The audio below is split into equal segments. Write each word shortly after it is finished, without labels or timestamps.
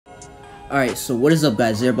Alright, so what is up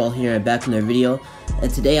guys, Airball here and back in another video, and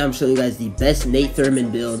today I'm showing you guys the best Nate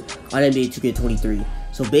Thurmond build on NBA 2K23.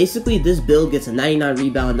 So basically this build gets a 99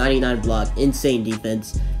 rebound, 99 block, insane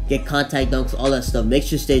defense, get contact dunks, all that stuff. Make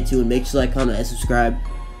sure to stay tuned, make sure to like, comment, and subscribe,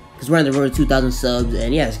 because we're on the road to 2,000 subs,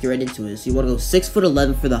 and yeah, let's get right into it. So you want to go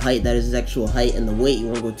 6'11" for the height, that is his actual height, and the weight, you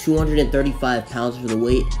want to go 235 pounds for the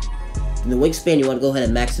weight, and the wingspan, you want to go ahead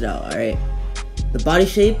and max it out, alright? The body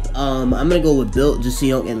shape, I'm gonna go with built just so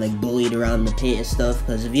you don't get like bullied around the paint and stuff,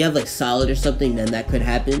 because if you have like solid or something, then that could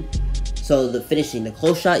happen. So the finishing, the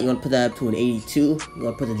close shot, you want to put that up to an 82. You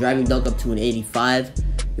want to put the driving dunk up to an 85.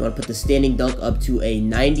 You want to put the standing dunk up to a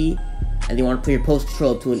 90, and you want to put your post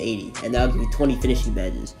control up to an 80, and that'll give you 20 finishing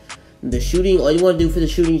badges. And the shooting, all you want to do for the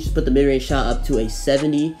shooting, just put the mid-range shot up to a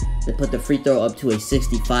 70, then put the free throw up to a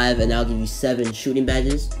 65, and that'll give you 7 shooting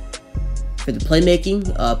badges. For the playmaking,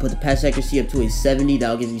 put the pass accuracy up to a 70.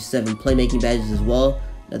 That'll give you 7 playmaking badges as well.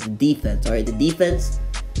 Now the defense, alright, the defense,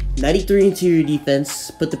 93 interior defense.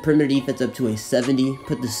 Put the perimeter defense up to a 70.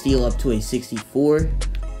 Put the steal up to a 64.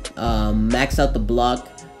 Max out the block.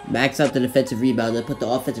 Max out the defensive rebound. Then put the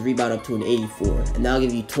offensive rebound up to an 84. And that'll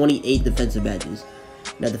give you 28 defensive badges.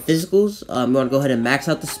 Now the physicals, you want to go ahead and max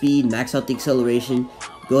out the speed, max out the acceleration.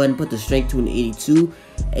 Go ahead and put the strength to an 82.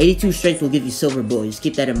 82 strength will give you silver bullet. Just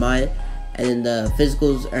keep that in mind. And then the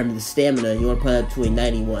physicals, or the stamina, you want to put it up to a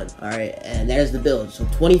 91. Alright, and that is the build. So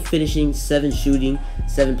 20 finishing, 7 shooting,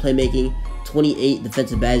 7 playmaking, 28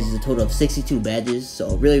 defensive badges, a total of 62 badges.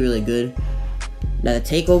 So really, really good. Now the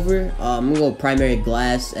takeover, I'm going to go primary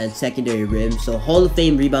glass and secondary rim. So Hall of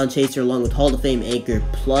Fame rebound chaser along with Hall of Fame anchor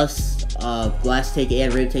plus glass take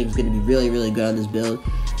and rim take is going to be really, really good on this build.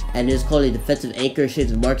 And it is called a defensive anchor.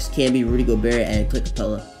 Shades of Marcus Camby, Rudy Gobert, and Clint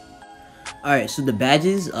Capella. Alright, so the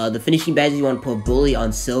badges, the finishing badges, you want to put Bully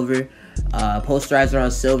on silver, Posterizer on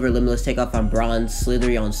silver, Limitless Takeoff on bronze,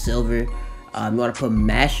 Slithery on silver. You want to put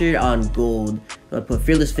Masher on gold. You want to put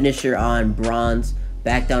Fearless Finisher on bronze,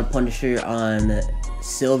 Back Down Punisher on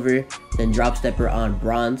silver, then Drop Stepper on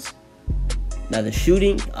bronze. Now the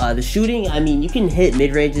shooting, I mean, you can hit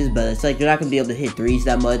mid-ranges, but it's like you're not going to be able to hit threes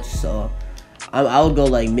that much, so I would go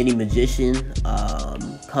like Mini Magician,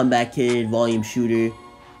 Comeback Kid, Volume Shooter.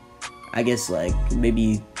 I guess like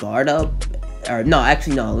maybe guard up, or no,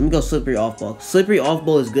 actually no, let me go slippery off ball. Slippery off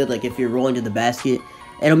ball is good like if you're rolling to the basket.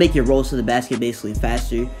 It'll make your rolls to the basket basically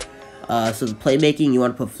faster. So the playmaking, you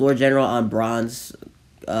want to put floor general on bronze,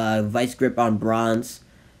 vice grip on bronze.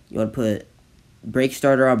 You want to put break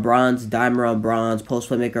starter on bronze, dimer on bronze, post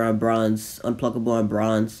playmaker on bronze, unpluckable on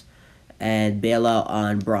bronze, and bailout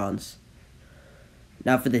on bronze.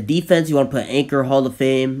 Now for the defense, you want to put anchor Hall of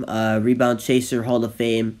Fame, rebound chaser Hall of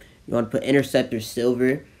Fame. You want to put interceptor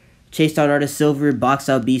silver, chase down artist silver, box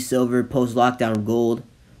out B silver, post lockdown gold.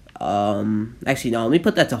 Actually no, let me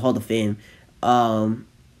put that to Hall of Fame. And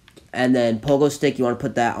then pogo stick, you want to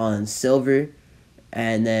put that on silver,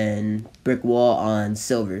 and then brick wall on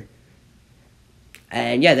silver.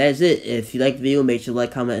 And yeah, that is it. If you like the video, make sure to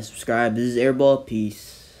like, comment, and subscribe. This is Airball.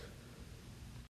 Peace.